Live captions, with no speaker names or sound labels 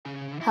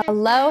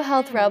Hello,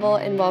 Health Rebel,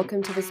 and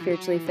welcome to the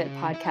Spiritually Fit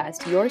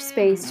Podcast, your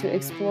space to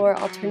explore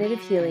alternative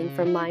healing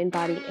for mind,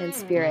 body, and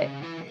spirit.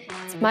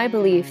 It's my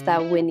belief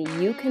that when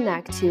you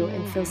connect to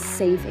and feel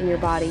safe in your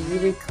body, you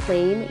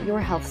reclaim your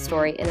health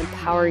story and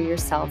empower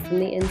yourself from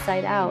the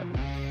inside out,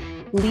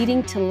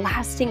 leading to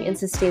lasting and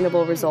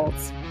sustainable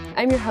results.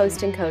 I'm your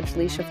host and coach,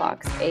 Lecia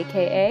Fox,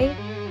 aka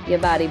your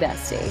body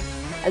bestie.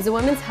 As a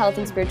women's health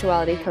and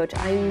spirituality coach,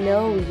 I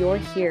know you're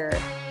here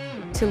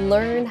to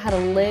learn how to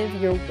live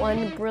your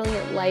one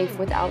brilliant life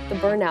without the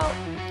burnout.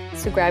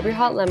 So grab your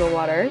hot lemon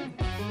water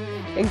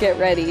and get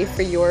ready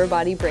for your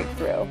body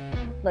breakthrough.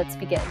 Let's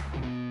begin.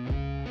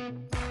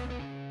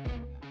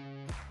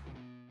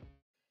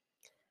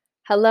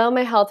 Hello,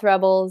 my health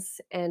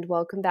rebels, and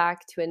welcome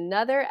back to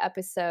another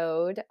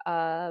episode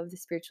of the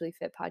Spiritually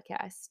Fit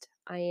Podcast.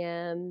 I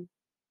am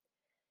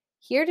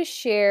here to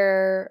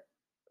share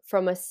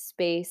from a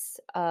space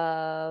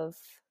of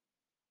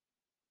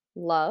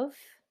love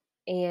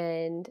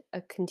and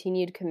a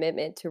continued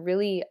commitment to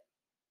really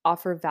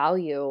offer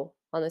value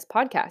on this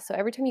podcast. So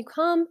every time you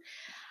come,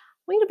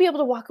 I want you to be able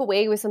to walk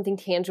away with something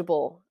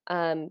tangible,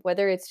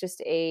 whether it's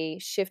just a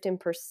shift in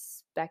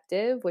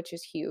perspective, which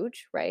is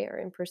huge, right? Or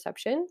in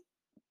perception.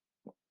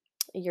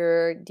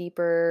 You're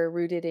deeper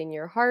rooted in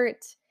your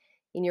heart,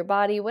 in your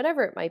body,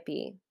 whatever it might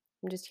be.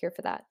 I'm just here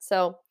for that.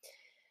 So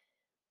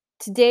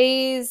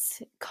today's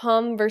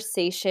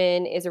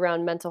conversation is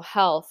around mental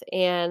health.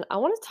 And I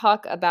want to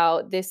talk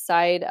about this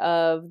side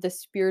of the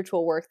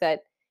spiritual work that,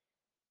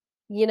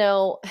 you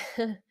know,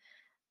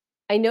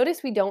 I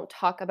notice we don't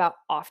talk about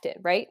often,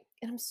 right?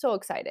 And I'm so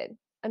excited.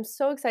 I'm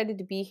so excited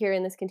to be here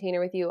in this container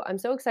with you. I'm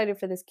so excited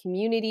for this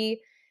community.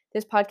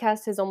 This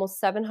podcast has almost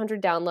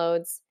 700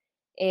 downloads,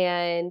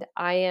 and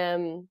I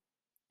am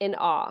in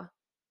awe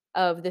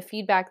of the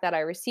feedback that I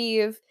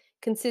receive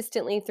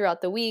consistently throughout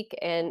the week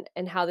and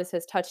how this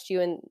has touched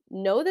you. And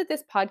know that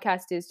this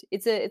podcast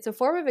it's a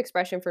form of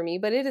expression for me,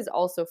 but it is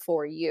also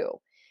for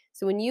you.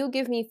 So when you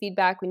give me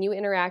feedback, when you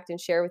interact and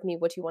share with me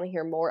what you want to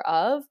hear more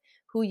of,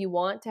 who you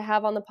want to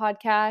have on the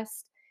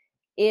podcast,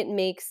 it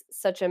makes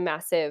such a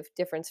massive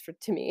difference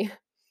to me.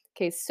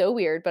 Okay, so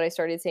weird, but I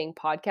started saying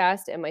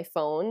podcast and my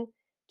phone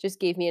just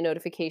gave me a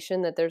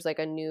notification that there's like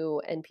a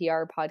new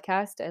NPR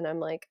podcast. And I'm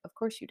like, of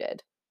course you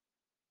did.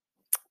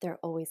 They're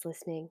always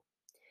listening.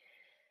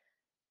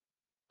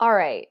 All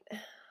right.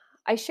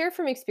 I share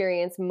from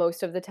experience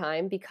most of the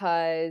time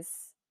because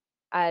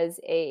as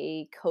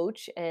a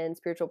coach and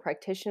spiritual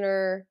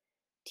practitioner,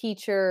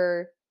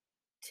 teacher,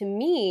 to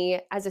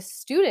me, as a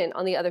student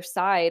on the other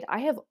side, I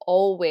have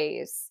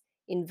always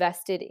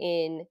invested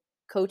in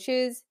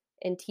coaches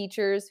and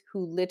teachers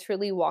who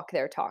literally walk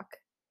their talk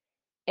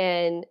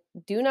and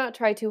do not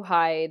try to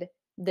hide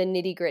the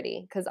nitty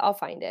gritty because I'll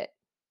find it.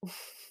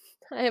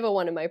 I have a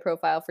one in my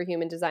profile for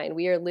human design.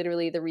 We are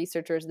literally the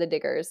researchers, the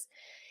diggers.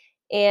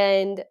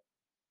 And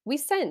we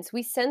sense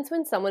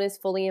when someone is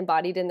fully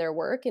embodied in their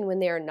work and when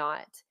they are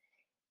not.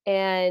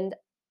 And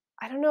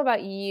I don't know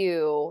about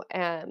you.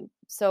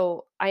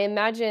 So I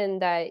imagine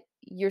that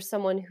you're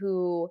someone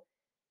who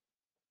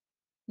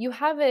you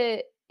have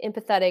a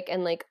empathetic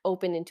and like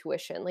open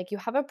intuition. Like you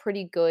have a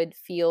pretty good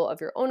feel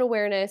of your own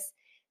awareness.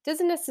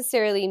 Doesn't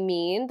necessarily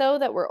mean though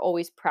that we're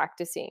always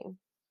practicing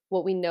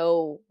what we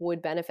know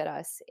would benefit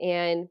us.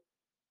 And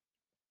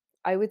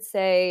I would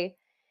say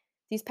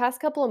these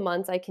past couple of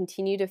months, I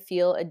continue to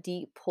feel a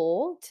deep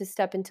pull to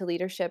step into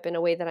leadership in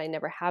a way that I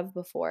never have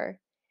before.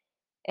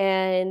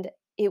 And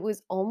it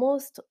was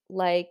almost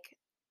like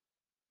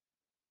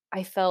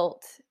I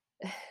felt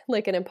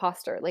like an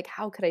imposter. Like,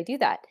 how could I do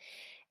that?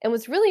 And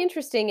what's really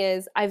interesting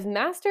is I've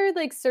mastered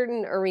like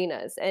certain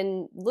arenas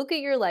and look at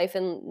your life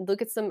and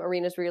look at some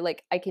arenas where you're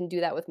like, I can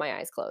do that with my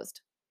eyes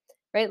closed,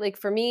 right? Like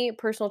for me,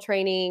 personal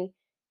training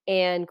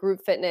and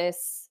group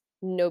fitness,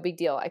 no big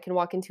deal. I can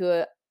walk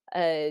into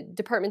a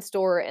department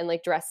store and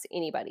like dress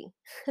anybody.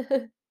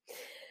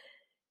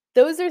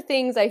 Those are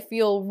things I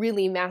feel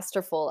really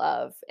masterful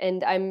of.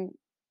 And I'm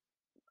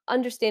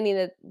understanding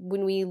that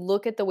when we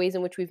look at the ways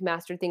in which we've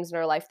mastered things in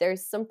our life,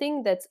 there's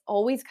something that's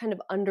always kind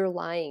of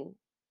underlying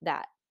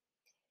that.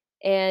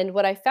 And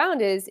what I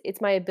found is it's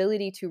my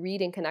ability to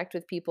read and connect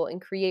with people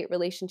and create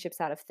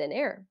relationships out of thin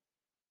air.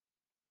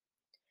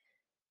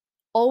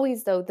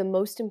 Always, though, the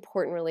most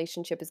important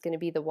relationship is going to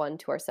be the one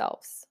to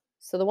ourselves.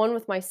 So the one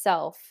with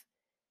myself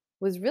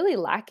was really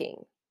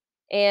lacking.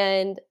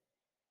 And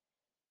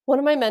one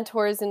of my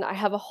mentors, and I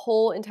have a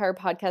whole entire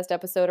podcast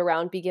episode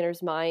around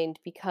beginner's mind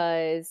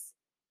because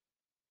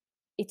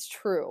it's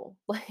true.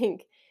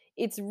 Like,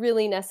 it's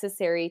really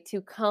necessary to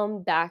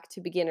come back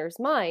to beginner's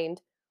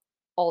mind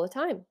all the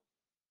time.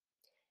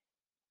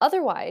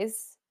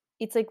 Otherwise,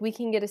 it's like we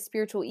can get a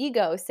spiritual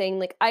ego saying,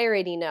 like, I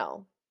already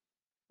know,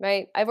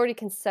 right? I've already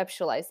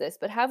conceptualized this,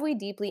 but have we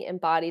deeply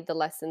embodied the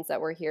lessons that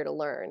we're here to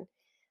learn?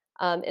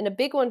 And a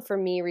big one for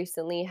me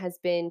recently has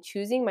been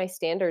choosing my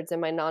standards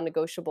and my non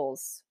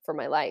negotiables for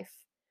my life.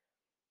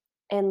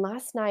 And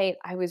last night,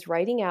 I was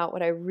writing out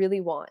what I really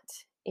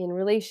want in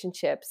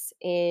relationships,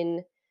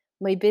 in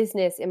my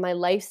business, in my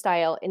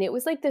lifestyle. And it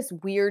was like this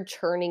weird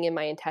churning in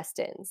my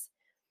intestines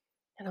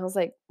And I was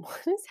like,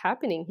 what is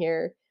happening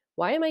here?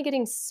 Why am I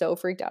getting so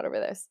freaked out over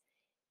this?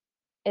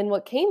 And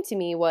what came to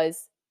me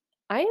was,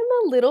 I am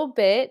a little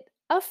bit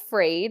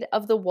afraid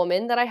of the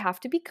woman that I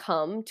have to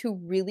become to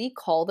really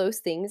call those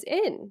things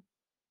in.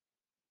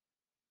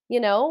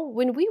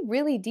 When we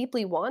really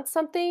deeply want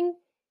something,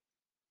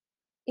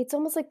 it's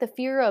almost like the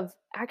fear of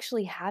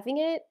actually having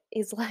it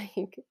is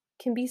like,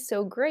 can be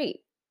so great.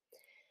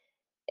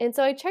 And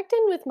so I checked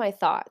in with my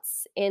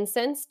thoughts. And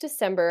since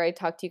December, I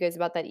talked to you guys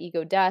about that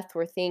ego death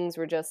where things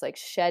were just like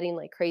shedding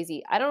like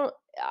crazy. I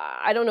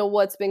don't know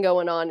what's been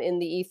going on in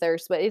the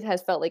ethers, but it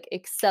has felt like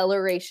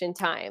acceleration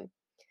time.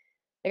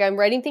 Like I'm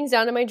writing things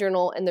down in my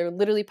journal and they're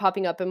literally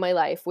popping up in my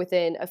life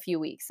within a few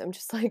weeks. I'm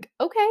just like,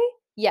 okay,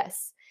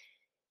 yes.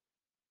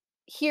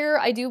 Here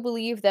I do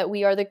believe that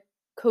we are the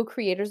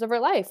co-creators of our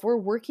life. We're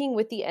working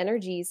with the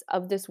energies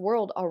of this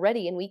world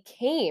already, and we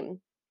came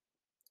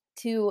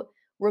to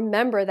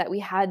remember that we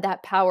had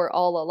that power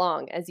all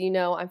along. As you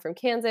know, I'm from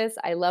Kansas.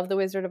 I love The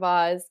Wizard of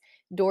Oz.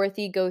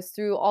 Dorothy goes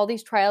through all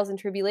these trials and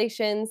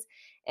tribulations,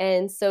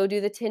 and so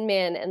do the Tin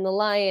Man and the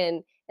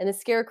Lion and the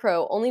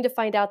Scarecrow, only to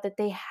find out that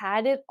they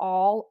had it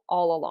all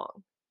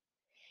along.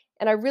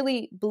 And I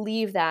really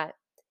believe that.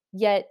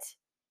 Yet,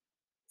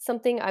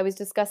 something I was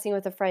discussing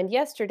with a friend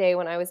yesterday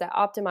when I was at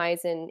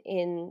Optimize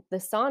in the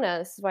sauna.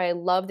 This is why I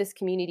love this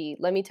community.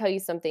 Let me tell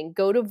you something.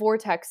 Go to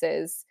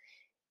vortexes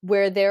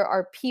where there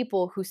are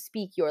people who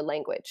speak your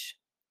language.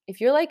 If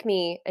you're like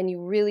me and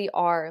you really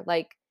are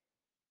like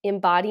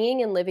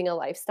embodying and living a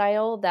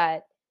lifestyle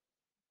that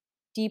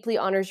deeply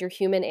honors your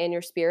human and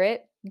your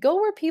spirit, go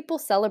where people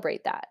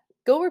celebrate that.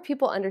 Go where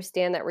people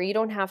understand that, where you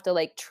don't have to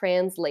like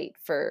translate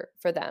for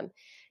them.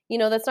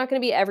 That's not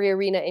going to be every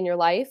arena in your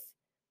life,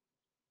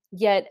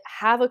 yet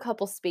have a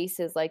couple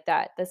spaces like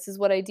that. This is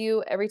what I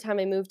do every time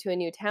I move to a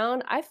new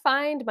town. I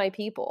find my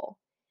people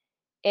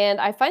and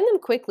I find them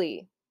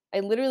quickly. I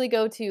literally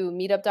go to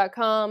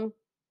meetup.com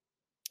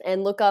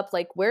and look up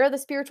like where are the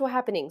spiritual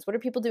happenings? What are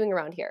people doing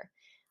around here?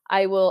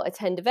 I will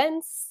attend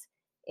events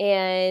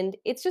and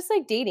it's just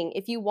like dating.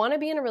 If you want to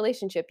be in a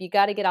relationship, you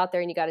got to get out there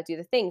and you got to do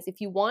the things.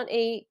 If you want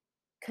a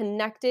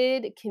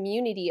connected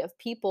community of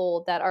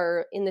people that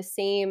are in the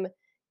same,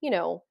 you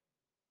know,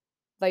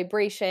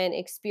 vibration,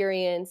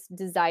 experience,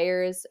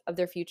 desires of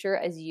their future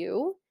as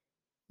you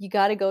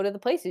got to go to the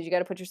places. You got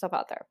to put yourself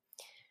out there.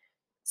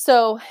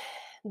 So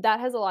that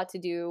has a lot to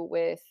do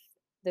with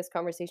this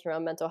conversation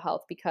around mental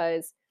health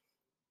because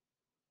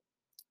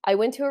I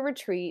went to a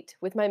retreat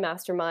with my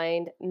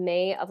mastermind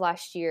May of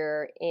last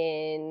year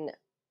in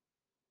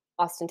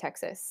Austin,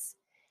 Texas.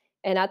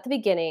 And at the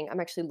beginning, I'm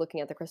actually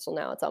looking at the crystal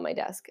now, it's on my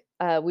desk.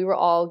 We were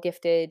all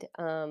gifted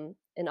an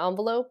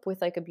envelope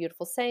with like a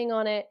beautiful saying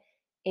on it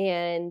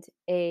and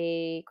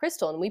a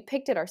crystal, and we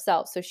picked it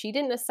ourselves. So she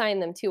didn't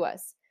assign them to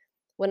us.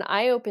 When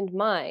I opened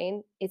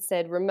mine, it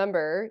said,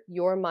 "Remember,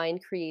 your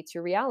mind creates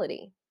your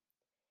reality."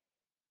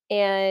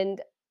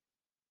 And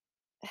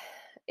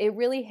it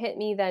really hit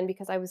me then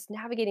because I was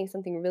navigating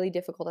something really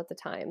difficult at the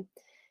time.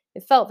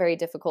 It felt very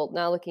difficult.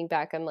 Now looking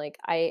back, I'm like,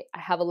 I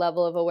have a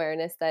level of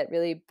awareness that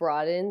really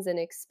broadens and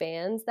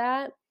expands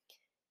that.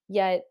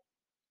 Yet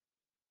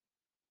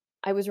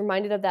I was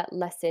reminded of that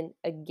lesson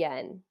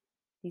again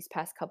these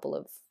past couple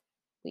of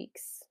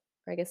weeks,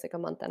 or I guess like a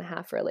month and a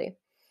half, really,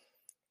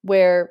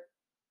 where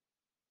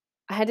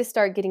I had to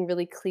start getting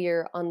really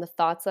clear on the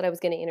thoughts that I was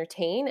going to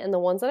entertain and the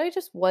ones that I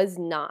just was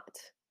not.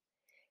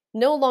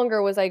 No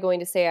longer was I going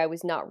to say I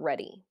was not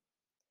ready.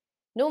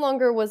 No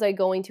longer was I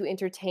going to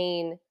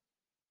entertain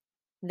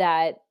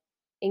that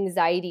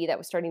anxiety that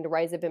was starting to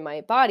rise up in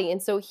my body.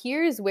 And so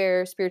here's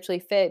where spiritually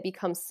fit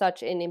becomes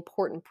such an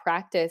important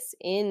practice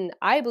in,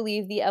 I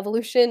believe, the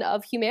evolution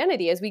of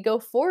humanity. As we go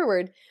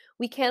forward,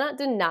 we cannot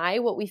deny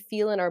what we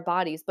feel in our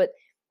bodies, but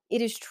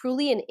it is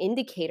truly an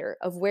indicator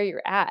of where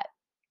you're at.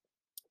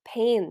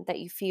 Pain that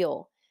you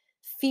feel,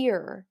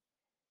 fear,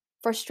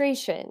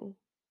 frustration,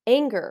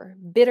 anger,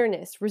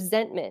 bitterness,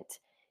 resentment.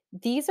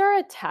 These are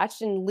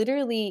attached and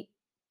literally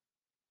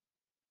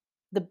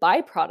the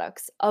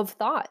byproducts of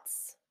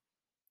thoughts,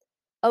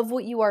 of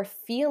what you are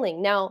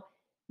feeling. Now,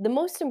 the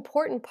most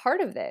important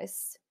part of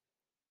this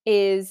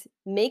is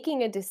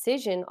making a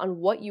decision on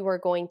what you are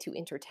going to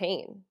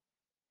entertain.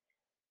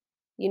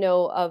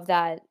 Of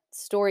that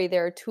story,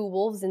 there are two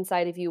wolves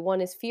inside of you, one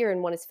is fear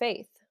and one is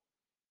faith.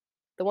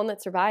 The one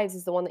that survives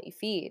is the one that you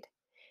feed.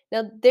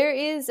 Now, there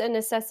is a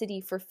necessity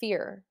for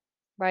fear,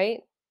 right?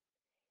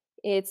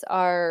 It's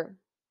our,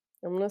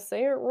 I'm going to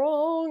say it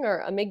wrong,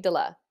 our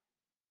amygdala.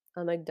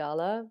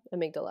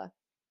 Amygdala,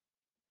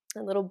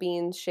 a little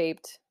bean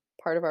shaped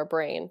part of our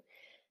brain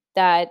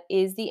that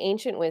is the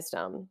ancient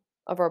wisdom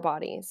of our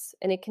bodies,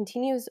 and it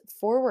continues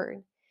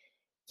forward.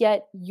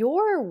 Yet,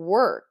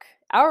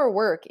 our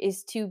work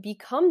is to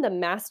become the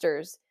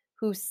masters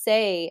who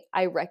say,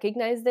 I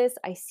recognize this,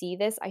 I see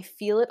this, I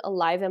feel it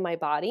alive in my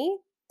body.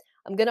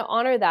 I'm going to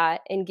honor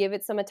that and give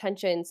it some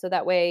attention so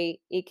that way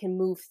it can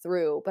move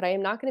through, but I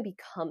am not going to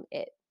become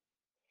it.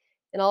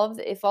 And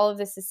if all of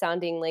this is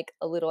sounding like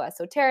a little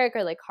esoteric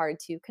or like hard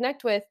to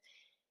connect with,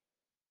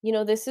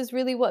 this is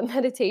really what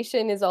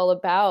meditation is all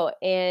about.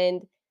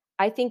 And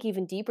I think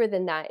even deeper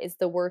than that is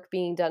the work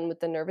being done with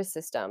the nervous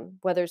system,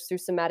 whether it's through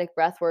somatic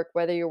breath work,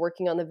 whether you're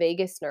working on the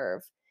vagus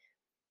nerve.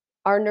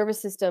 Our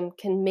nervous system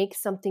can make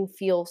something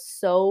feel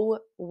so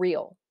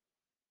real.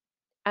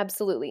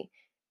 Absolutely.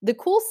 The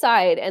cool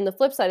side and the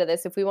flip side of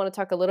this, if we want to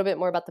talk a little bit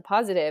more about the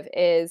positive,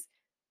 is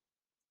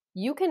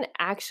you can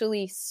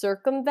actually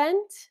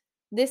circumvent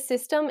this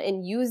system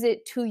and use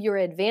it to your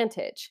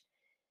advantage.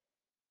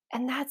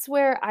 And that's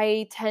where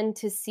I tend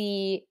to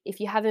see, if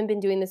you haven't been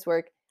doing this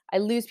work, I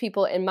lose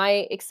people in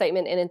my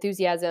excitement and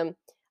enthusiasm.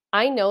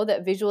 I know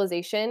that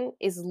visualization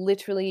is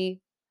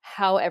literally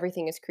how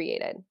everything is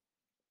created.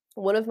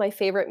 One of my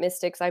favorite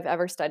mystics I've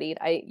ever studied,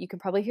 you can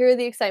probably hear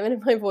the excitement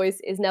in my voice,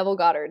 is Neville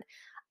Goddard.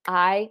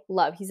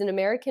 He's an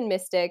American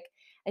mystic,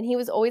 and he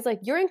was always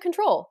like, "You're in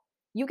control.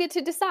 You get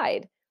to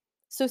decide."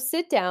 So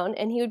sit down,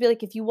 and he would be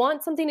like, "If you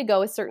want something to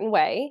go a certain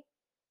way."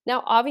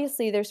 Now,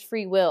 obviously, there's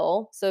free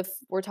will. So if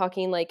we're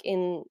talking like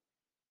in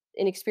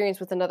experience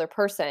with another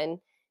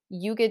person,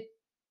 you get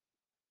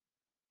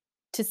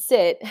to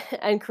sit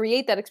and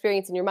create that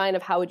experience in your mind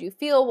of how would you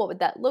feel, what would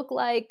that look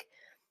like.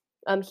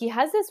 He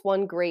has this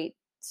one great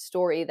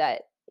story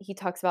that he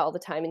talks about all the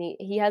time, and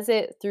he has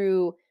it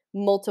through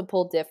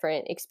multiple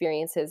different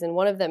experiences. And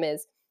one of them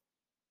is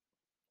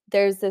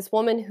there's this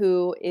woman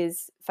who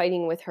is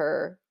fighting with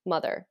her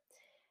mother,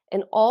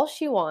 and all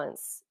she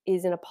wants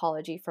is an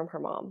apology from her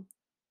mom.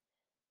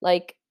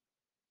 Like,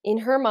 in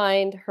her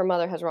mind, her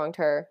mother has wronged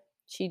her.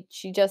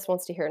 She just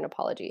wants to hear an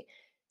apology.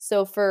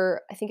 So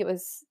for, I think it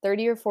was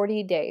 30 or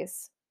 40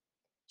 days,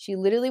 she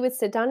literally would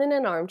sit down in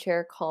an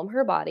armchair, calm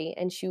her body,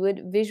 and she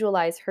would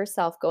visualize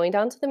herself going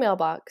down to the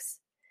mailbox,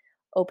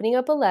 opening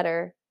up a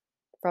letter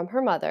from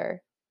her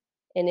mother,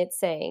 and it's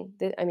saying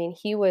that, I mean,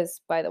 he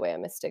was, by the way, a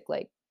mystic,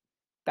 like,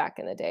 back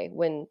in the day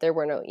when there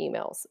were no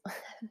emails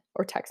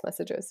or text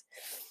messages.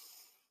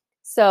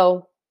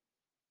 So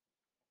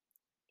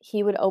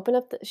she would open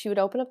up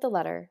the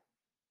letter,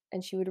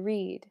 and she would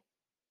read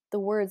the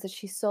words that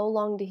she so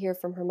longed to hear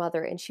from her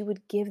mother, and she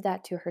would give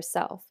that to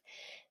herself.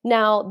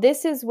 Now,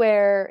 this is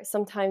where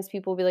sometimes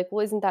people will be like,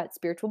 well, isn't that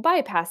spiritual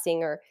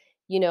bypassing or,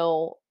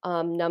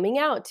 numbing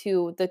out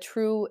to the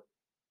true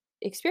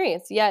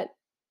experience? Yet,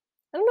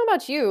 I don't know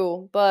about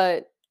you,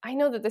 but I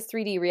know that this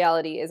 3D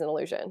reality is an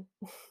illusion.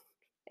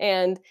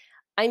 And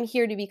I'm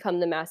here to become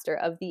the master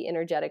of the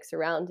energetics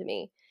around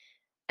me.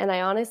 And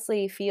I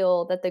honestly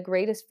feel that the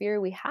greatest fear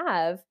we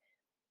have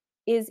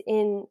is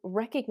in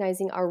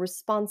recognizing our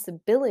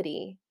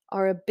responsibility,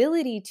 our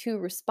ability to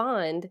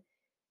respond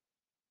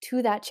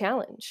to that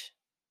challenge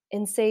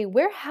and say,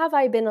 where have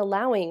I been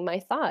allowing my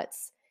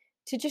thoughts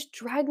to just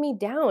drag me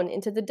down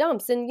into the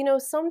dumps? And,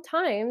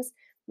 sometimes,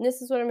 and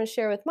this is what I'm going to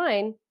share with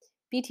mine,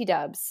 BT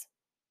dubs.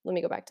 Let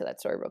me go back to that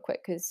story real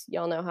quick because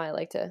y'all know how I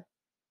like to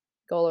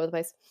go all over the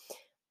place.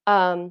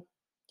 Um,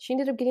 she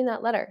ended up getting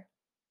that letter.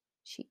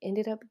 She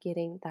ended up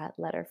getting that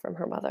letter from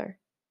her mother.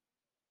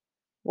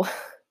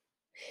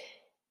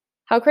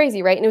 How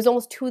crazy, right? And it was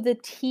almost to the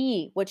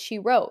T what she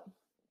wrote.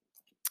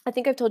 I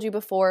think I've told you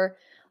before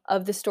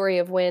of the story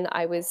of when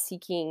I was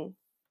seeking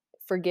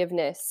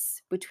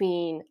forgiveness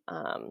between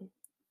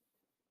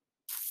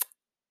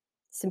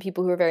some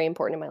people who were very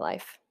important in my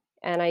life.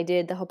 And I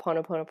did the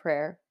Ho'oponopono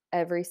prayer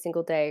every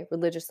single day,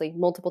 religiously,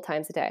 multiple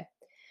times a day,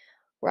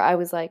 where I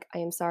was like, I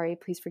am sorry,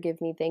 please forgive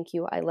me, thank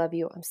you, I love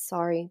you. I'm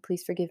sorry,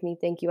 please forgive me,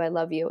 thank you, I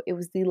love you. It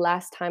was the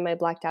last time I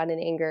blacked out in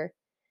anger.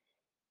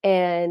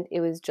 And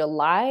it was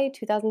July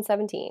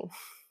 2017.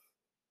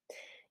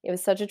 It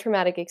was such a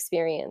traumatic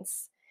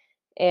experience.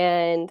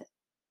 And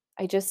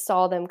I just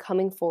saw them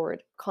coming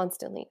forward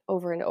constantly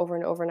over and over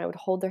and over. And I would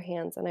hold their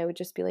hands and I would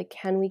just be like,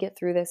 can we get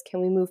through this? Can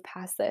we move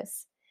past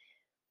this?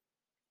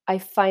 I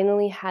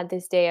finally had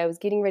this day. I was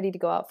getting ready to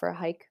go out for a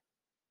hike.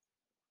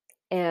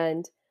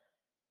 And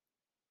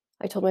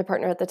I told my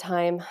partner at the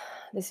time,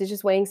 this is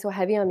just weighing so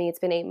heavy on me. It's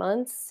been 8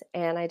 months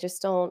and I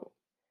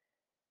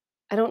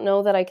don't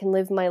know that I can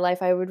live my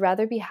life. I would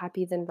rather be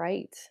happy than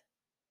right.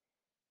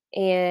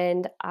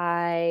 And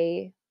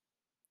I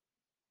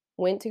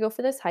went to go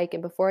for this hike.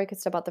 And before I could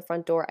step out the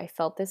front door, I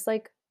felt this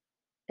like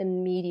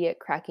immediate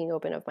cracking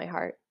open of my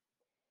heart.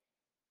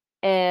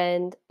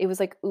 And it was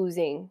like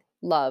oozing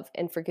love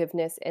and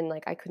forgiveness. And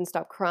like I couldn't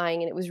stop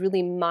crying. And it was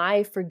really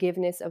my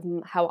forgiveness of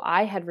how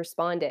I had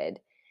responded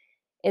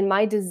and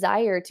my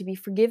desire to be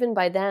forgiven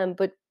by them,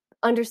 but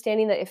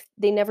understanding that if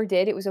they never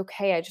did, it was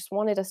okay. I just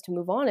wanted us to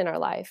move on in our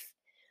life.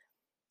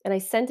 And I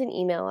sent an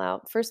email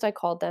out. First, I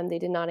called them. They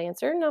did not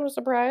answer. Not a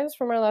surprise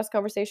from our last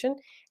conversation.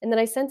 And then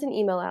I sent an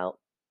email out,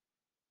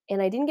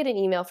 and I didn't get an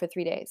email for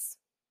 3 days.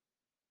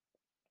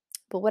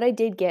 But what I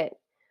did get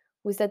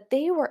was that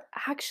they were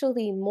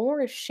actually more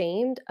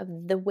ashamed of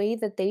the way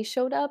that they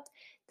showed up,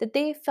 that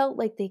they felt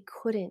like they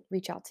couldn't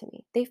reach out to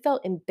me. They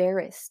felt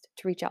embarrassed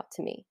to reach out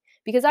to me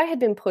because I had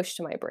been pushed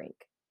to my brink.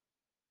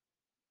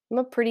 I'm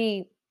a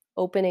pretty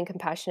open and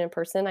compassionate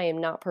person. I am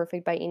not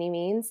perfect by any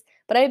means,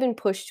 but I had been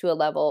pushed to a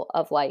level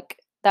of like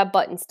that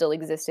button still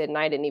existed and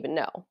I didn't even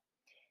know.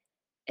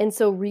 And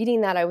so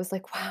reading that, I was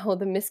like, wow,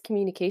 the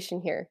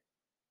miscommunication here.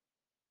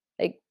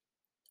 Like,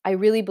 I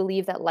really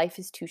believe that life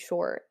is too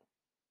short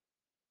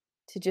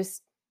to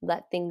just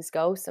let things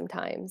go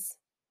sometimes,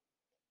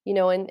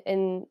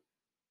 and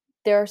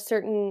there are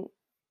certain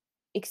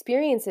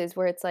experiences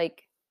where it's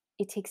like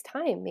it takes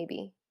time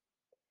maybe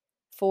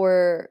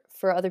for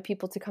other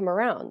people to come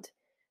around.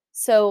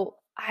 So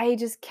I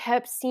just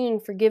kept seeing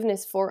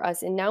forgiveness for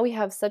us, and now we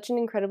have such an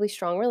incredibly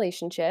strong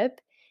relationship,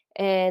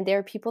 and there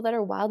are people that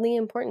are wildly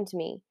important to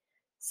me.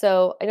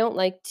 So I don't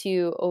like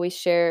to always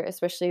share,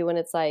 especially when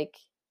it's like,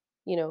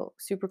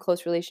 super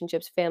close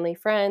relationships, family,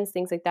 friends,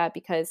 things like that,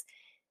 because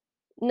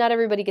not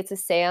everybody gets a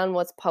say on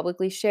what's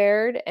publicly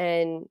shared.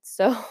 And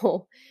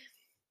so,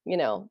 you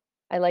know,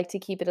 I like to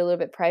keep it a little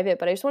bit private,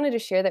 but I just wanted to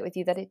share that with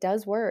you that it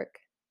does work.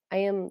 I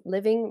am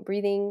living,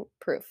 breathing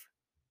proof.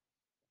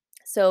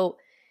 So,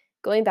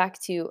 going back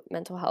to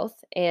mental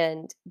health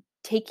and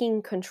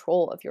taking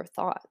control of your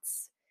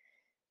thoughts.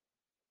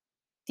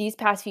 These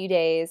past few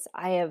days,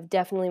 I have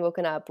definitely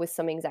woken up with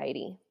some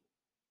anxiety.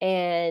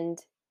 And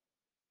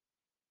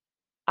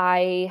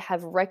I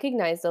have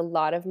recognized a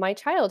lot of my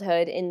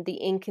childhood and the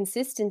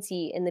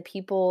inconsistency in the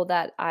people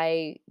that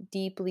I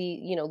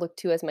deeply, look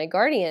to as my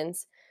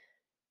guardians.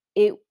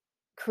 It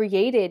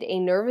created a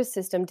nervous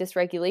system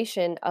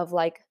dysregulation of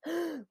like,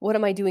 what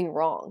am I doing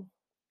wrong?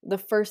 The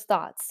first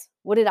thoughts,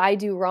 what did I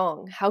do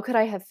wrong? How could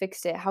I have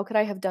fixed it? How could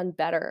I have done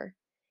better?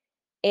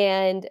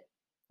 And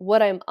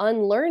what I'm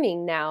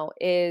unlearning now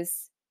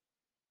is,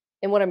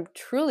 and what I'm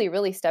truly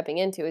really stepping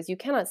into is you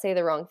cannot say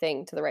the wrong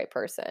thing to the right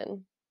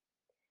person.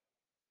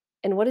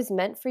 And what is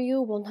meant for you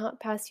will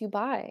not pass you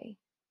by,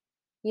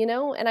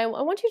 And I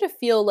want you to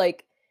feel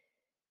like,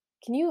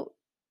 can you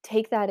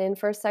take that in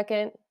for a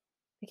second?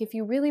 Like, if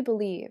you really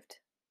believed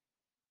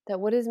that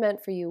what is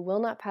meant for you will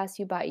not pass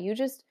you by, you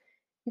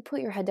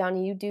put your head down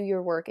and you do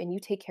your work and you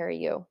take care of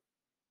you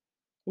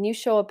and you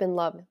show up in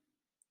love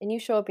and you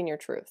show up in your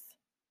truth.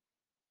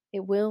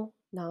 It will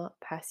not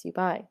pass you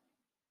by.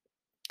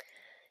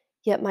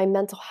 Yet my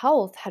mental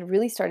health had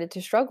really started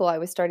to struggle. I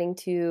was starting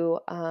to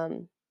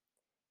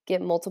get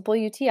multiple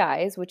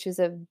UTIs, which is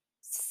a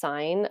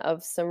sign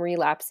of some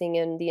relapsing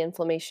in the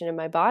inflammation in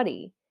my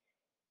body.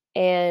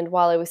 And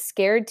while I was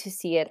scared to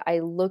see it, I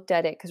looked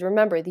at it because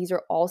remember, these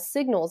are all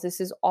signals.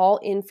 This is all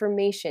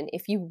information.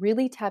 If you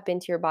really tap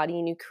into your body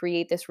and you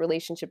create this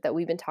relationship that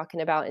we've been talking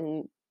about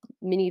in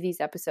many of these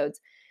episodes,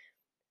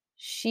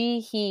 she,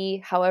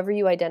 he, however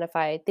you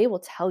identify, they will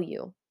tell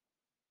you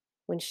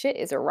when shit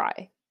is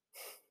awry.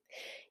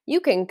 You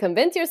can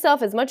convince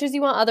yourself as much as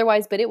you want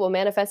otherwise, but it will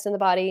manifest in the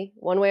body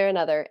one way or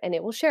another, and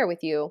it will share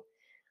with you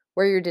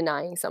where you're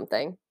denying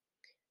something.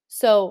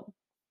 So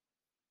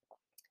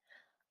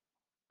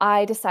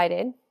I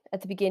decided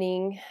at the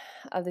beginning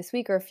of this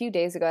week or a few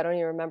days ago, I don't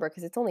even remember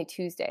because it's only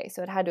Tuesday,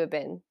 so it had to have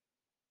been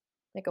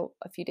like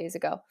a few days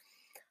ago.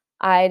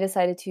 I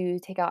decided to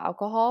take out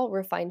alcohol,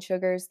 refined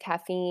sugars,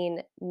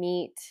 caffeine,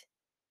 meat,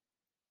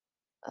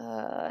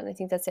 and I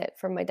think that's it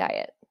from my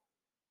diet,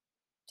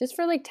 just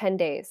for like 10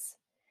 days,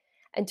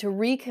 and to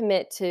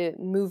recommit to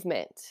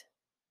movement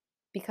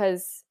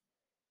because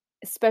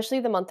especially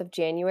the month of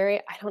January,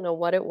 I don't know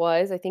what it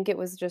was. I think it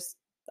was just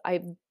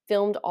I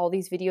filmed all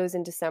these videos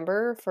in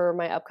December for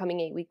my upcoming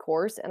 8-week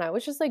course, and I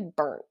was just like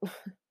burnt.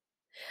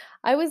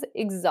 I was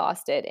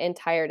exhausted and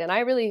tired, and I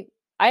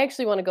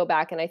actually wanna go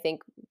back and I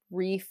think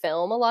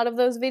refilm a lot of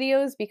those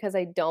videos because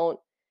I don't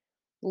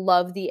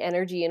love the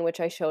energy in which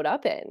I showed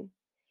up in.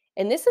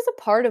 And this is a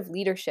part of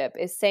leadership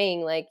is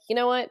saying like, "You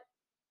know what?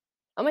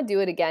 Imma do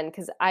it again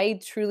because I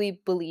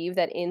truly believe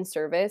that in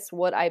service,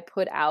 what I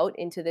put out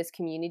into this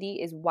community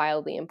is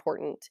wildly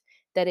important,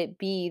 that it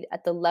be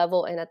at the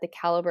level and at the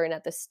caliber and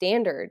at the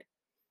standard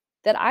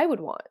that I would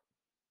want,"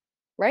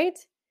 right?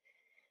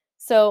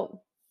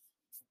 So,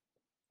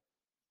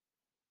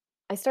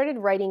 I started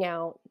writing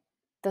out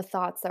the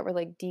thoughts that were,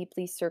 like,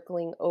 deeply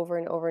circling over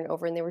and over and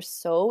over, and they were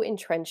so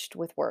entrenched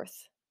with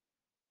worth.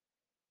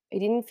 I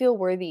didn't feel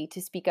worthy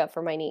to speak up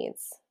for my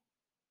needs.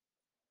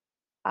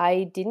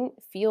 I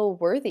didn't feel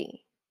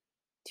worthy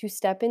to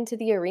step into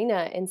the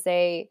arena and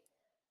say,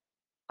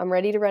 I'm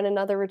ready to run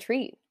another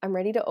retreat. I'm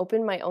ready to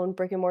open my own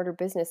brick and mortar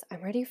business.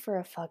 I'm ready for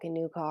a fucking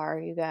new car,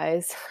 you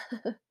guys.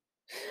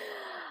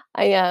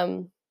 I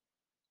am.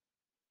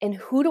 And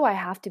who do I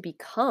have to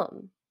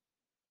become?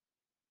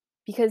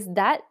 Because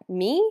that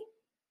me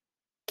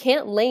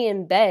can't lay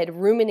in bed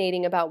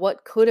ruminating about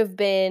what could have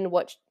been,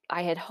 what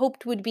I had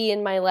hoped would be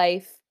in my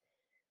life.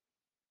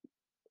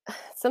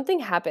 Something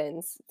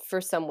happens for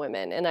some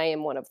women, and I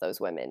am one of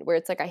those women, where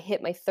it's like I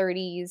hit my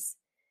 30s.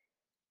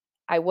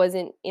 I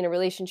wasn't in a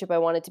relationship I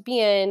wanted to be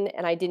in,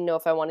 and I didn't know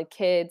if I wanted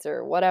kids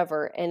or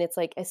whatever. And it's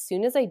like, as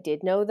soon as I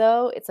did know,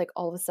 though, it's like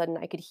all of a sudden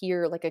I could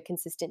hear like a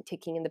consistent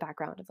ticking in the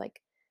background of like,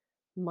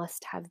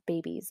 must have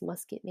babies,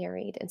 must get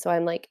married. And so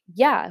I'm like,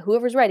 yeah,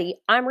 whoever's ready,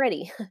 I'm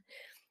ready.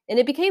 And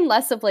it became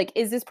less of like,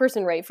 is this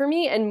person right for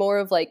me? And more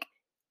of like,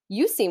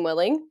 you seem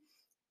willing.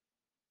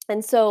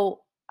 And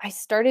so I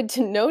started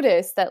to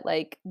notice that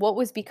like what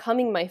was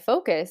becoming my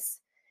focus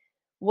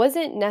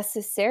wasn't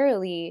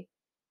necessarily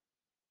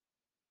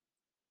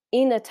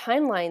in a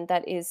timeline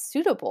that is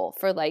suitable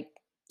for like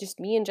just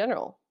me in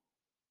general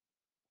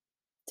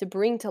to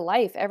bring to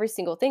life every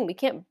single thing. We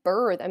can't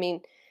birth, I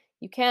mean,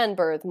 you can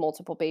birth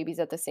multiple babies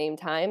at the same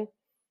time,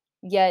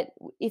 yet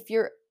if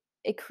you're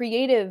a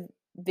creative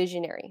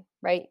visionary,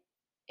 right?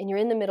 And you're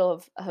in the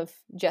middle of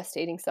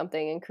gestating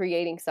something and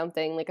creating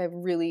something, like I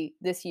really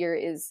this year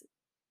is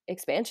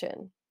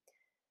expansion.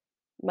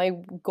 My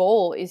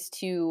goal is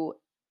to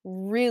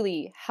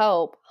really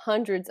help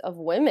hundreds of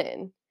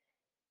women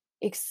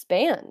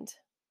expand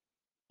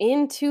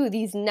into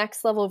these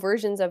next level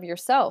versions of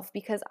yourself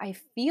because I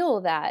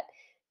feel that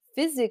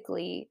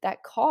physically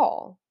that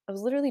call. I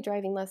was literally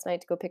driving last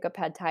night to go pick up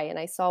pad thai and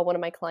I saw one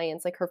of my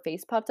clients, like her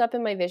face popped up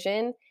in my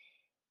vision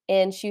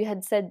and she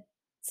had said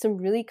some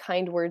really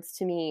kind words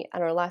to me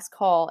on our last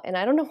call. And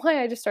I don't know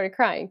why I just started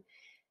crying.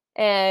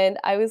 And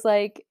I was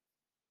like,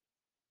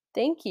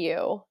 thank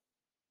you.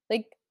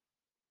 Like,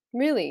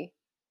 really.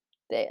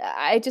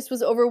 I just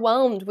was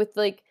overwhelmed with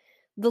like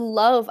the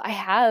love I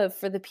have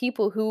for the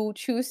people who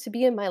choose to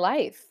be in my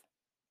life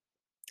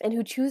and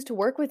who choose to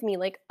work with me.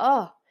 Like,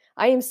 oh,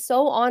 I am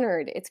so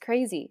honored. It's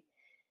crazy.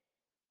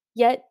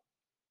 Yet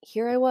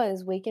here I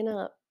was waking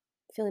up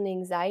feeling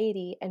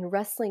anxiety and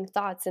wrestling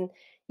thoughts and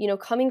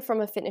coming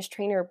from a fitness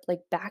trainer like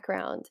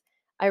background,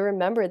 I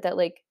remembered that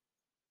like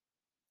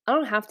I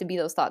don't have to be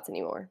those thoughts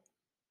anymore.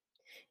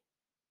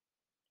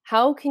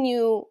 How can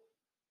you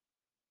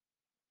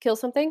kill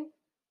something?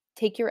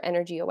 Take your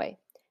energy away.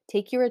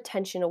 Take your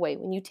attention away.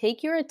 When you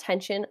take your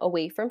attention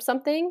away from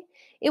something,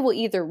 it will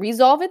either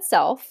resolve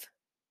itself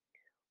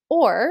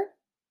or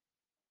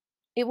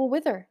it will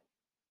wither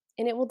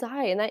and it will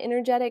die and that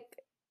energetic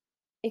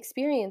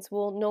experience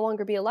will no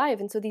longer be alive.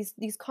 And so these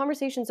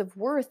conversations of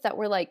worth that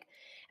were like,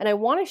 and I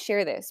want to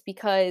share this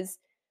because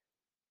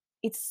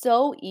it's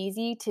so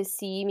easy to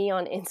see me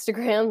on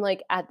Instagram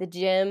like at the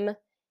gym,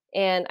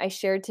 and I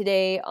shared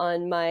today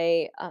on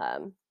my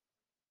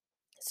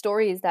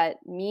stories that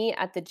me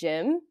at the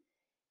gym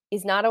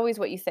is not always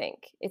what you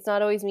think. It's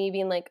not always me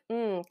being like,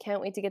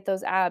 can't wait to get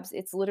those abs.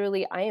 It's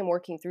literally I am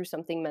working through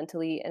something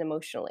mentally and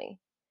emotionally.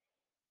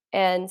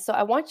 And so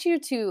I want you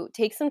to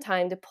take some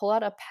time to pull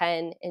out a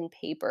pen and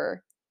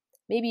paper.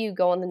 Maybe you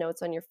go on the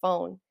notes on your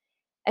phone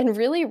and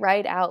really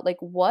write out like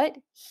what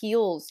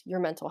heals your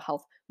mental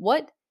health,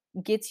 what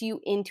gets you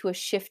into a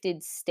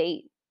shifted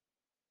state.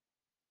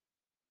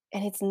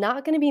 And it's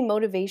not going to be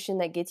motivation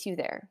that gets you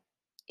there.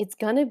 It's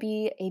going to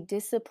be a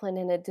discipline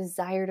and a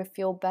desire to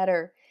feel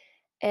better.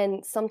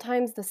 And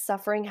sometimes the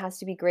suffering has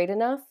to be great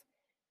enough.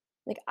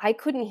 Like I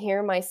couldn't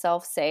hear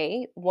myself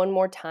say one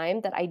more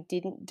time that I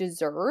didn't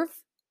deserve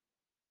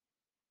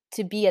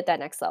to be at that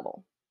next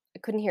level. I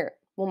couldn't hear it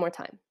one more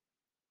time.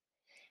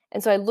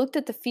 And so I looked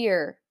at the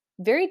fear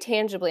very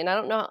tangibly, and I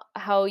don't know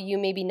how you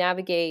maybe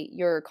navigate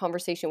your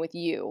conversation with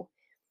you,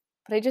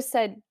 but I just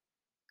said,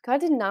 God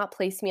did not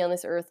place me on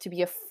this earth to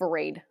be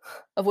afraid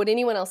of what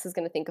anyone else is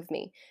going to think of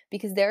me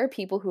because there are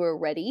people who are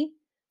ready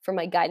for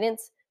my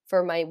guidance,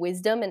 for my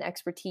wisdom and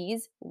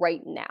expertise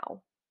right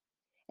now.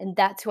 And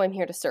that's who I'm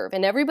here to serve.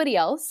 And everybody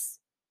else,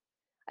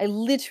 I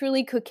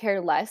literally could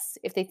care less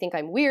if they think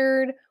I'm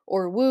weird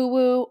or woo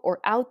woo or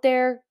out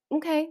there.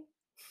 Okay,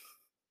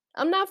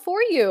 I'm not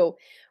for you.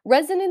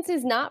 Resonance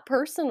is not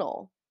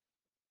personal.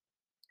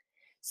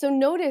 So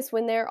notice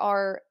when there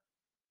are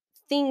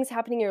things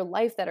happening in your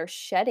life that are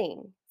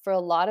shedding. For a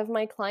lot of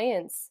my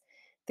clients,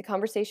 the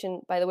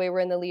conversation, by the way, we're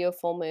in the Leo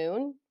full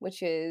moon,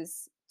 which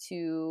is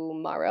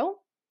tomorrow.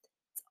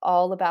 It's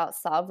all about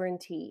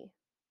sovereignty.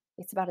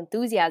 It's about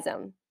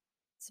enthusiasm.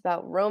 It's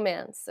about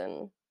romance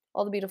and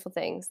all the beautiful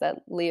things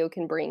that Leo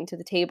can bring to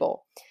the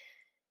table.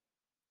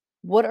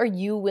 What are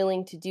you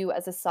willing to do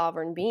as a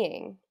sovereign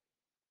being?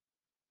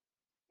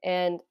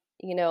 And,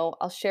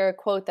 I'll share a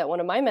quote that one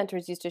of my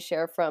mentors used to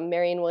share from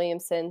Marianne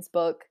Williamson's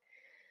book,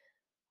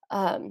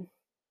 um,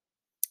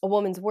 A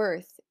Woman's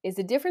Worth, is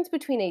the difference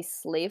between a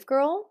slave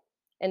girl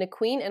and a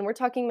queen. And we're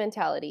talking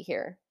mentality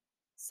here.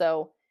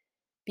 So,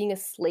 being a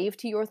slave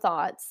to your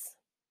thoughts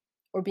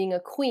or being a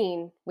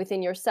queen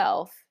within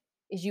yourself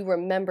is you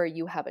remember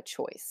you have a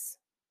choice.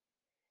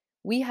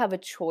 We have a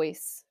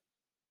choice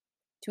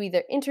to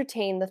either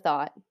entertain the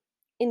thought,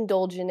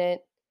 indulge in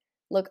it.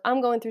 Look,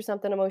 I'm going through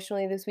something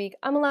emotionally this week.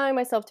 I'm allowing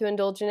myself to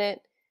indulge in it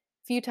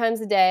a few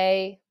times a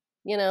day,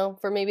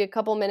 for maybe a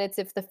couple minutes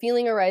if the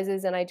feeling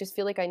arises and I just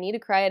feel like I need to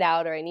cry it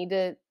out or I need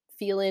to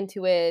feel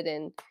into it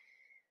and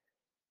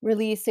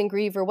release and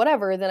grieve or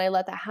whatever, then I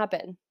let that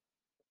happen.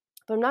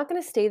 But I'm not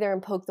going to stay there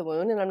and poke the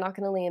wound and I'm not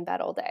going to lay in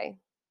bed all day.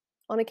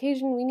 On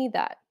occasion, we need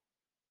that,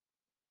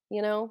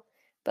 you know?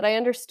 But I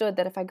understood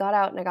that if I got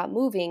out and I got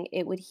moving,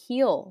 it would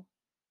heal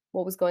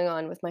what was going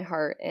on with my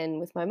heart and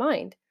with my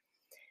mind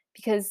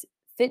because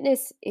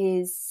fitness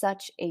is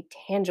such a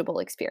tangible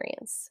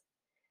experience.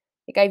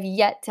 Like I've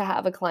yet to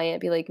have a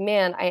client be like,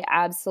 "Man, I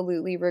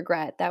absolutely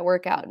regret that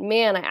workout.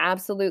 Man, I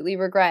absolutely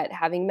regret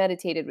having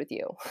meditated with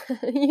you."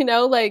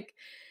 Like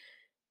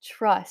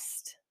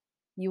trust.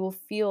 You will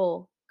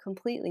feel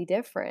completely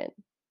different.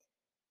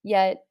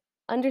 Yet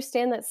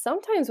understand that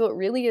sometimes what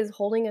really is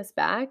holding us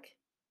back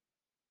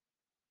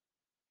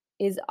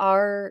is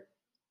our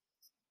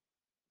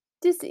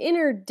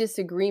inner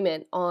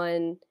disagreement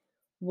on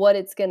what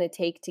it's going to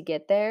take to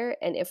get there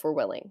and if we're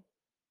willing.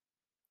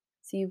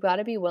 So you've got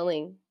to be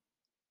willing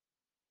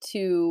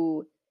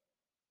to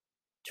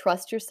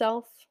trust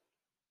yourself,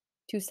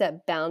 to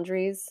set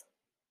boundaries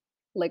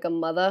like a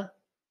mother.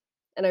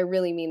 And I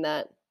really mean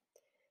that.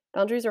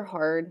 Boundaries are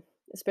hard,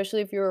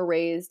 especially if you were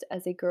raised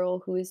as a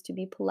girl who is to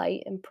be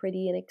polite and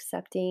pretty and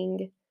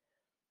accepting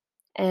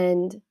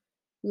and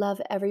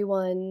love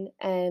everyone.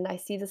 And I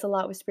see this a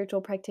lot with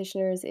spiritual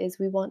practitioners is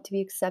we want to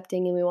be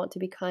accepting and we want to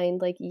be kind.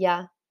 Like,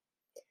 yeah,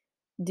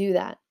 do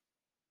that.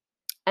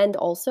 And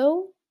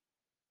also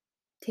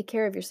take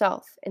care of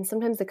yourself. And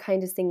sometimes the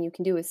kindest thing you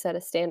can do is set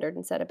a standard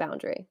and set a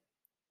boundary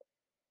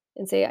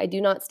and say, I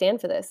do not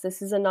stand for this.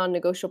 This is a non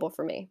negotiable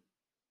for me.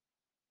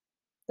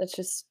 That's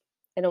just,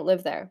 I don't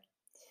live there.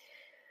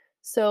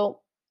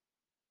 So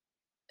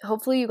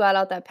hopefully you got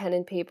out that pen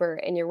and paper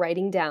and you're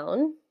writing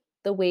down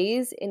the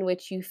ways in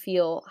which you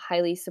feel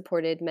highly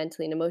supported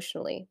mentally and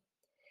emotionally.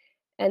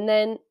 And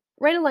then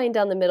write a line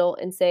down the middle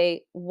and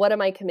say, what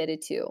am I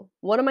committed to?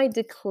 What am I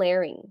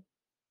declaring?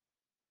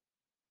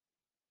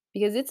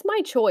 Because it's my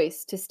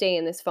choice to stay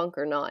in this funk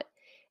or not.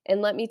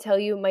 And let me tell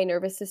you, my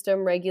nervous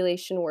system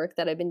regulation work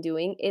that I've been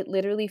doing, it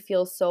literally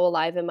feels so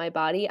alive in my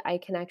body. I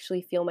can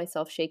actually feel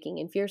myself shaking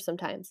in fear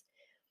sometimes.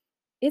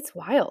 It's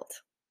wild.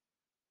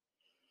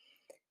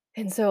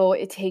 And so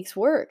it takes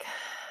work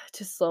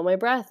to slow my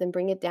breath and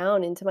bring it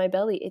down into my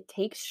belly. It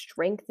takes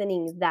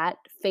strengthening that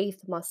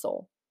faith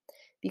muscle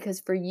because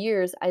for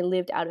years I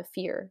lived out of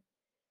fear.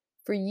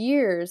 For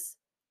years,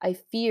 I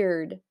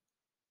feared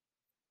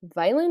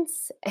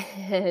violence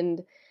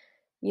and,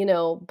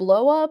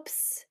 blow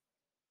ups.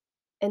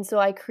 And so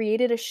I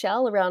created a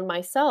shell around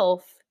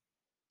myself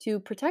to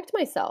protect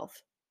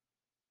myself.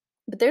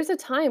 But there's a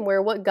time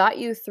where what got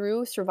you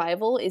through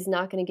survival is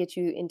not going to get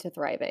you into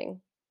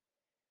thriving.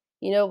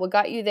 What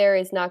got you there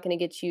is not going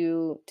to get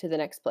you to the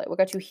next place. What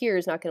got you here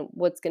is not going to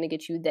what's going to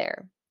get you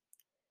there.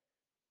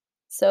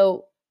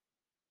 So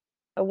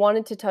I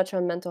wanted to touch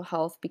on mental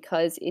health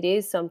because it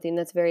is something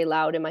that's very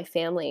loud in my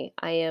family.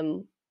 I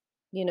am,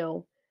 you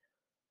know,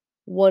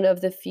 one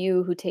of the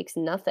few who takes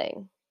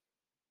nothing.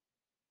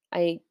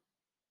 I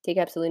take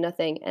absolutely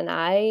nothing. And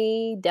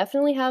I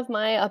definitely have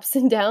my ups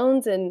and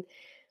downs and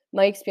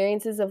my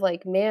experiences of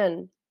like,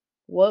 man,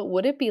 what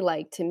would it be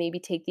like to maybe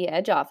take the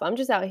edge off? I'm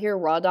just out here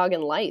raw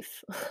dogging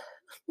life.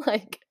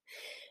 Like,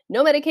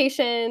 no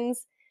medications.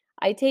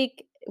 I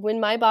take when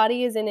my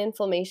body is in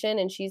inflammation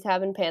and she's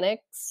having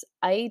panics,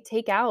 I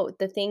take out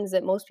the things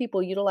that most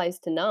people utilize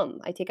to numb.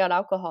 I take out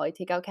alcohol, I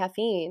take out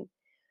caffeine.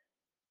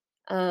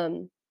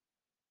 Um,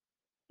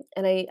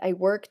 and I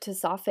work to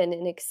soften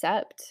and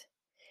accept.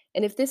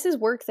 And if this is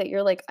work that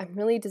you're like, I'm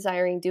really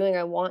desiring doing,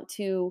 I want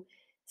to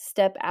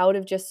step out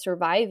of just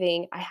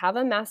surviving. I have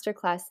a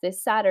masterclass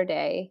this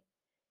Saturday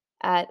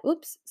at,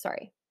 oops,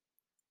 sorry,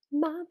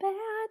 my bad.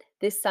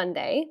 This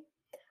Sunday.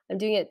 I'm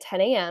doing it at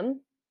 10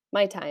 a.m.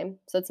 my time.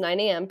 So it's 9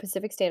 a.m.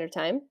 Pacific Standard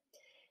Time.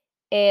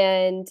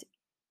 And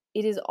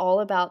it is all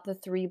about the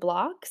 3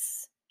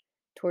 blocks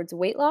towards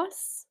weight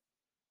loss.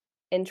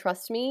 And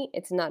trust me,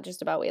 it's not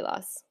just about weight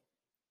loss.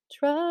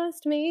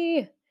 Trust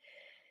me.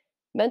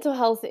 Mental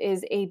health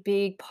is a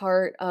big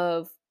part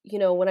of,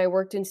 when I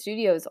worked in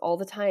studios all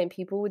the time,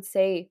 people would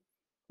say,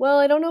 well,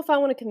 I don't know if I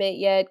want to commit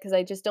yet because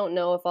I just don't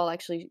know if I'll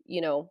actually,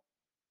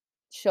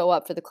 show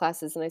up for the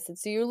classes. And I said,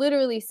 so you're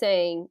literally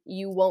saying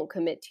you won't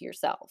commit to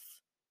yourself,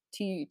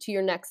 to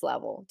your next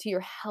level, to your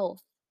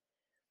health.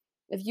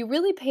 If you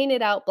really paint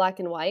it out black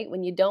and white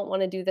when you don't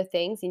want to do the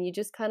things and you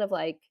just kind of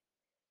like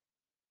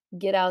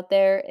get out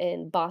there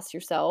and boss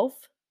yourself,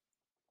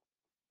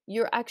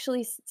 you're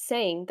actually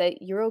saying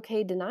that you're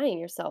okay denying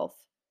yourself.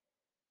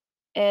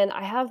 And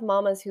I have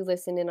mamas who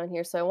listen in on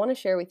here, so I want to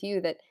share with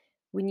you that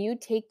when you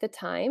take the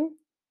time,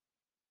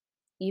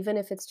 even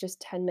if it's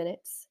just 10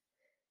 minutes,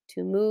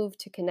 to move,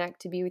 to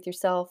connect, to be with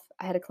yourself.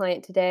 I had a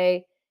client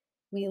today.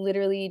 We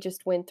literally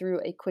just went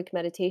through a quick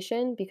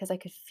meditation because I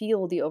could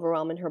feel the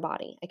overwhelm in her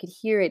body. I could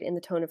hear it in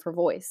the tone of her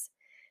voice.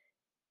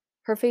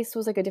 Her face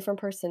was like a different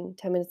person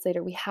 10 minutes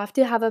later. We have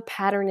to have a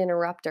pattern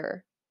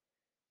interrupter.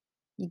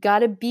 You got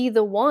to be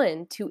the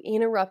one to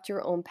interrupt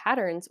your own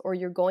patterns, or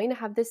you're going to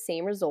have the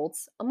same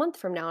results a month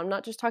from now. I'm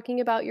not just talking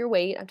about your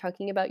weight, I'm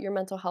talking about your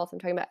mental health, I'm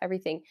talking about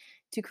everything.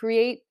 To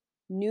create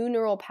new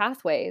neural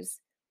pathways,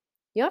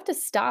 you have to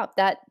stop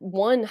that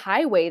one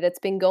highway that's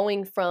been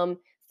going from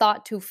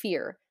thought to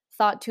fear,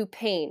 thought to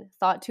pain,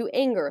 thought to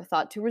anger,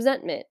 thought to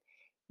resentment.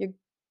 You're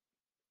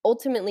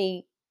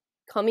ultimately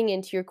coming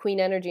into your queen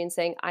energy and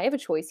saying, I have a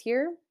choice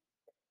here,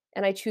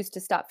 and I choose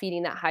to stop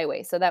feeding that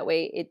highway. So that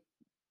way it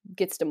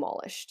gets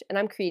demolished, and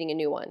I'm creating a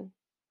new one.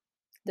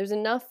 There's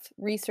enough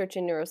research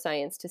in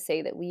neuroscience to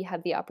say that we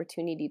have the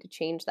opportunity to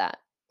change that.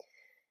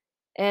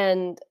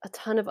 And a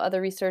ton of other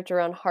research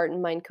around heart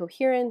and mind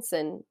coherence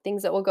and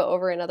things that we'll go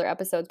over in other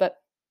episodes. But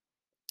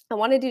I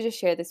wanted to just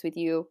share this with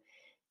you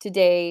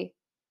today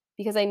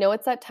because I know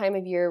it's that time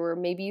of year where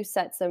maybe you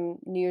set some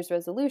New Year's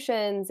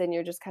resolutions and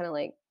you're just kind of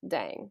like,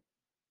 dang,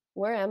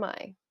 where am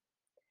I?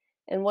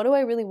 And what do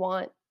I really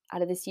want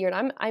out of this year?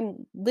 And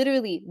I'm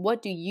literally,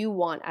 what do you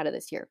want out of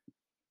this year?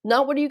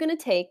 Not what are you going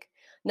to take,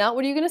 not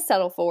what are you going to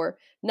settle for,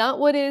 not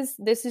what is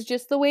this is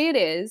just the way it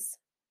is.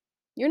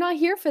 You're not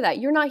here for that.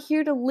 You're not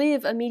here to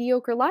live a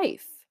mediocre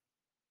life.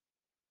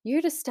 You're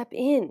here to step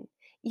in,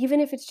 even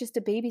if it's just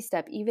a baby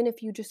step, even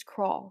if you just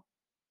crawl.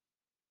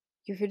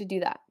 You're here to do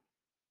that.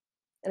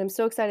 And I'm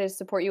so excited to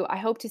support you. I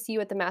hope to see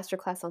you at the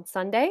masterclass on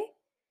Sunday.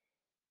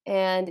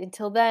 And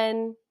until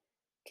then,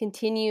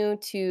 continue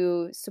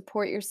to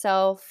support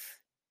yourself,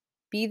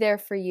 be there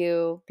for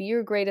you, be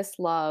your greatest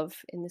love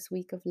in this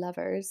week of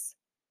lovers.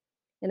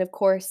 And of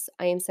course,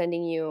 I am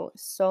sending you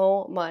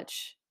so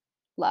much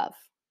love.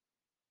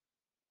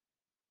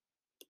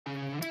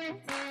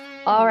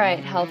 All right,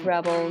 Health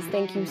Rebels,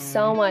 thank you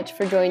so much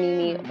for joining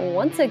me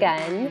once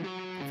again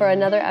for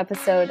another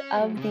episode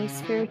of the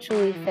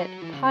Spiritually Fit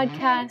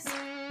podcast,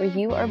 where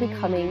you are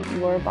becoming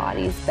your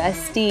body's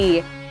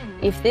bestie.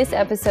 If this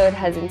episode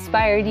has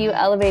inspired you,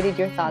 elevated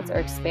your thoughts, or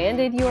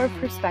expanded your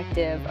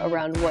perspective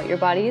around what your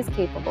body is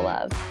capable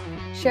of,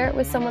 share it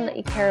with someone that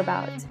you care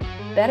about.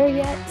 Better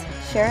yet,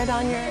 share it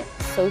on your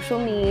social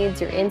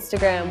needs, your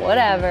Instagram,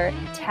 whatever.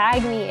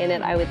 Tag me in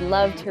it. I would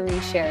love to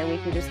reshare, and we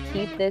can just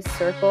keep this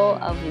circle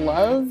of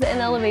love and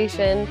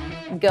elevation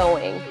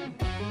going.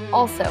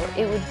 Also,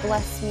 it would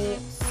bless me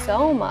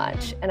so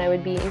much, and I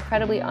would be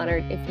incredibly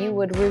honored if you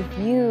would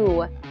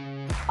review,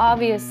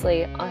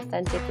 obviously,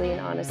 authentically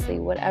and honestly,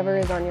 whatever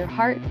is on your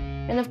heart.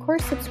 And of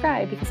course,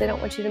 subscribe, because I don't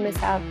want you to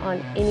miss out on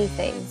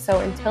anything. So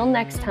until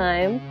next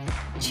time,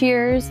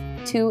 cheers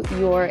to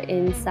your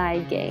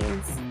inside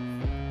gains.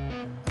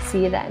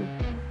 See you then.